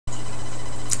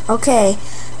Okay,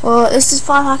 well, this is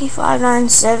Fly Hockey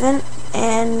 597,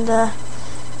 and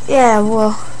yeah,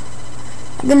 well,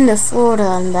 I've been to Florida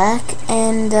and back,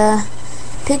 and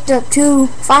picked up 2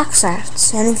 Fox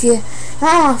hats. And if you don't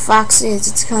know what Fox is,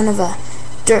 it's kind of a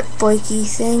dirt bikey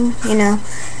thing, you know,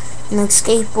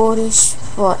 skateboardish,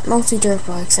 but mostly dirt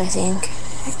bikes, I think.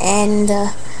 And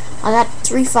I got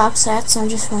 3 Fox hats, and I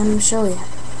just wanted to show you.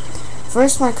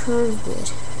 First, my curve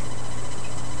bit.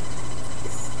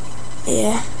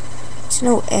 Yeah. There's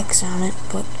no X on it,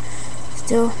 but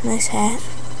still nice hat.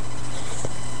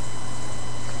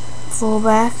 Full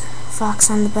back,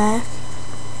 Fox on the back.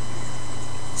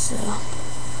 So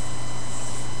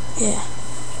yeah,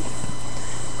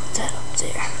 put that up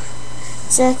there.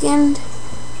 Second,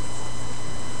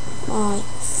 my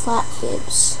flat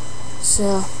bibs.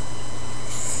 So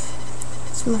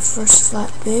it's my first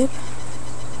flat bib.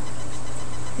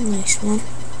 Nice one.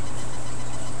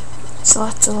 It's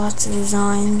lots of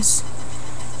designs.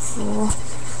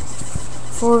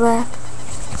 Full back.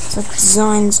 It's like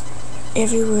designs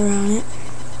everywhere on it.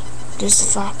 There's the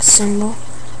Fox symbol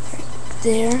right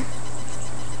there.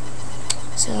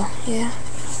 So yeah.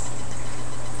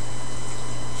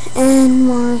 And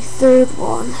my third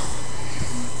one.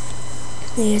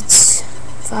 It's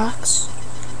Fox.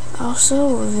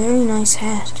 Also a very nice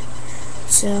hat.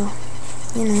 So,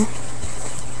 you know,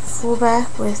 full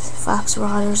back with Fox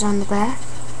riders on the back.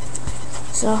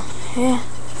 So yeah.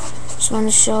 Just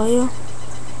wanted to show you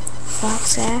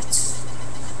Fox hats,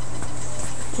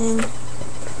 and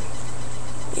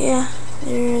yeah,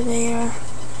 there they are.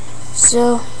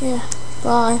 So yeah,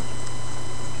 bye.